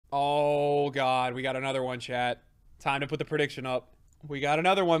Oh, God. We got another one, chat. Time to put the prediction up. We got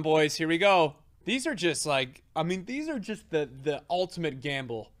another one, boys. Here we go. These are just like, I mean, these are just the ultimate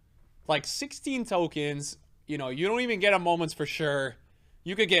gamble. Like 16 tokens. You know, you don't even get a moments for sure.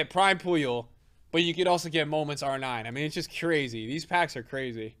 You could get Prime Puyol, but you could also get moments R9. I mean, it's just crazy. These packs are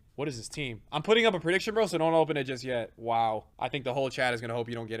crazy. What is this team? I'm putting up a prediction, bro, so don't open it just yet. Wow. I think the whole chat is going to hope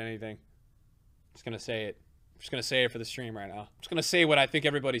you don't get anything. Just going to say it. I'm just going to say it for the stream right now. I'm just going to say what I think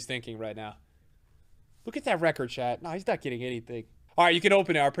everybody's thinking right now. Look at that record, chat. No, he's not getting anything. All right, you can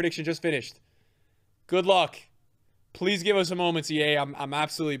open it. Our prediction just finished. Good luck. Please give us a moments, EA. I'm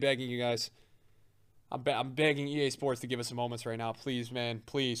absolutely begging you guys. I'm begging EA Sports to give us some moments right now. Please, man.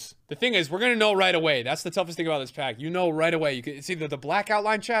 Please. The thing is, we're going to know right away. That's the toughest thing about this pack. You know right away. It's either the black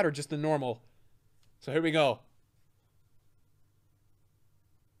outline chat or just the normal. So here we go.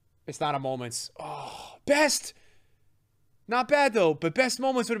 It's not a moments. Oh, best. Not bad, though. But best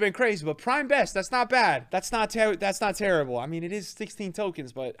moments would have been crazy. But prime best, that's not bad. That's not terrible. I mean, it is 16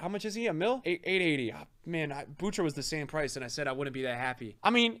 tokens, but how much is he? A mil? 880. Oh, man, Butcher was the same price, and I said I wouldn't be that happy. I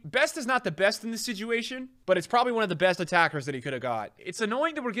mean, best is not the best in this situation, but it's probably one of the best attackers that he could have got. It's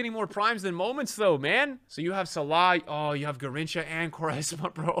annoying that we're getting more primes than moments, though, man. So you have Salah. Oh, you have Garincha and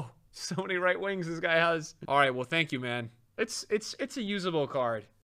Quaresma, bro. So many right wings this guy has. All right, well, thank you, man. It's a usable card.